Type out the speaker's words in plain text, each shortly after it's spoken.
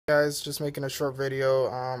Guys, just making a short video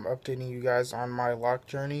updating you guys on my lock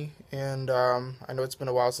journey, and I know it's been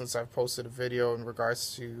a while since I've posted a video in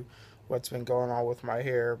regards to what's been going on with my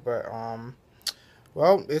hair, but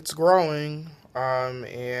well, it's growing,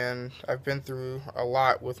 and I've been through a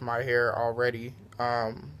lot with my hair already,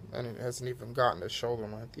 and it hasn't even gotten to shoulder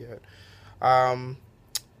length yet. um,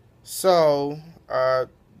 so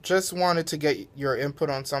just wanted to get your input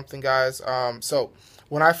on something, guys. So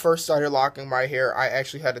when I first started locking my hair, I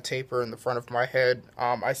actually had a taper in the front of my head.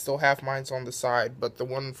 I still have mine on the side, but the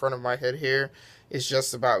one in front of my head here is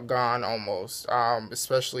just about gone almost,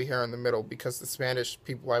 especially here in the middle, because the Spanish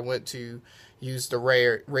people I went to used a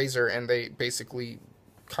razor, and they basically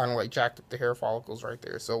kind of like jacked up the hair follicles right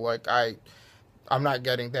there. So like I'm not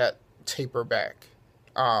getting that taper back.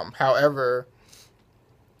 However,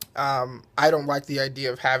 I don't like the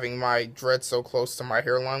idea of having my dread so close to my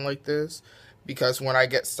hairline like this, because when I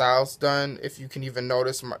get styles done, if you can even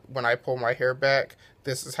notice, when I pull my hair back,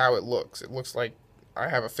 this is how it looks. It looks like I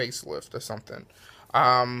have a facelift or something.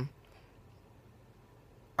 I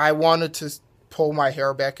wanted to pull my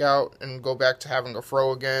hair back out and go back to having a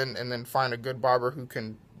fro again, and then find a good barber who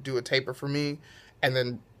can do a taper for me, and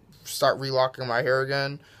then start relocking my hair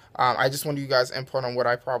again. I just wanted you guys' input on what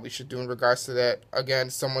I probably should do in regards to that.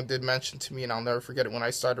 Again, someone did mention to me, and I'll never forget it, when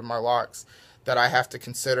I started my locks, that I have to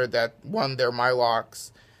consider that, one, they're my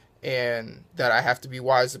locks, and that I have to be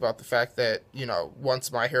wise about the fact that, you know,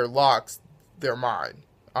 once my hair locks, they're mine.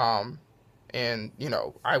 And, you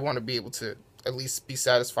know, I want to be able to at least be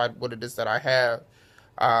satisfied with what it is that I have.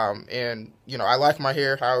 And, you know, I like my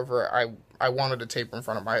hair. However, I wanted a taper in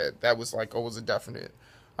front of my head. That was like always a definite.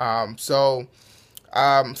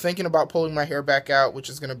 Thinking about pulling my hair back out, which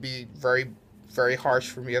is going to be very, very harsh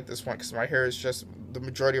for me at this point, because my hair is just, the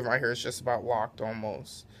majority of my hair is just about locked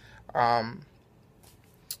almost,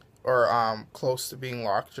 or close to being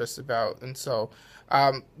locked just about. And so,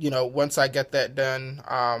 you know, once I get that done,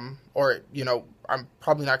 or, you know, I'm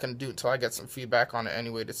probably not going to do it until I get some feedback on it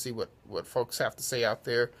anyway, to see what folks have to say out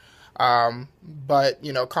there. But,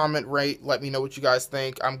 you know, comment, rate, let me know what you guys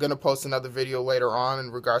think. I'm going to post another video later on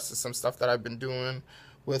in regards to some stuff that I've been doing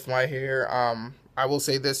with my hair. I will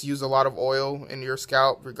say this: use a lot of oil in your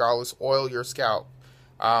scalp. Regardless, oil your scalp.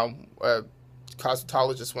 A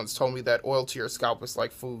cosmetologist once told me that oil to your scalp is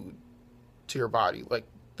like food to your body. Like,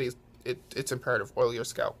 it's imperative. Oil your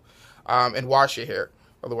scalp, and wash your hair.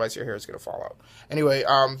 Otherwise, your hair is gonna fall out. Anyway,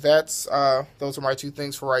 those are my two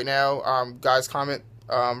things for right now. Guys, comment.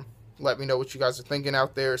 Let me know what you guys are thinking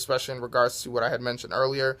out there, especially in regards to what I had mentioned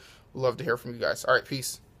earlier. We'd love to hear from you guys. All right,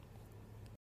 peace.